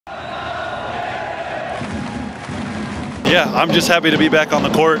Yeah, I'm just happy to be back on the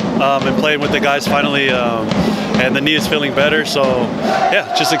court and playing with the guys finally, and the knee is feeling better. So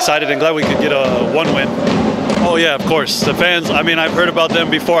yeah, just excited and glad we could get one win. Oh yeah, of course. The fans, I mean, I've heard about them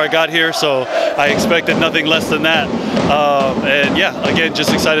before I got here, so I expected nothing less than that. And yeah, again,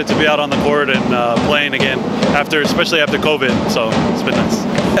 just excited to be out on the court and playing again, especially after COVID, so it's been nice.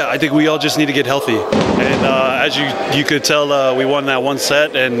 Yeah, I think we all just need to get healthy. And as you could tell, we won that one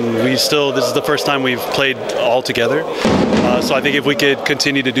set, and this is the first time we've played all together. So I think if we could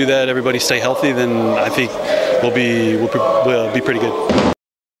continue to do that, everybody stay healthy, then I think we'll be pretty good.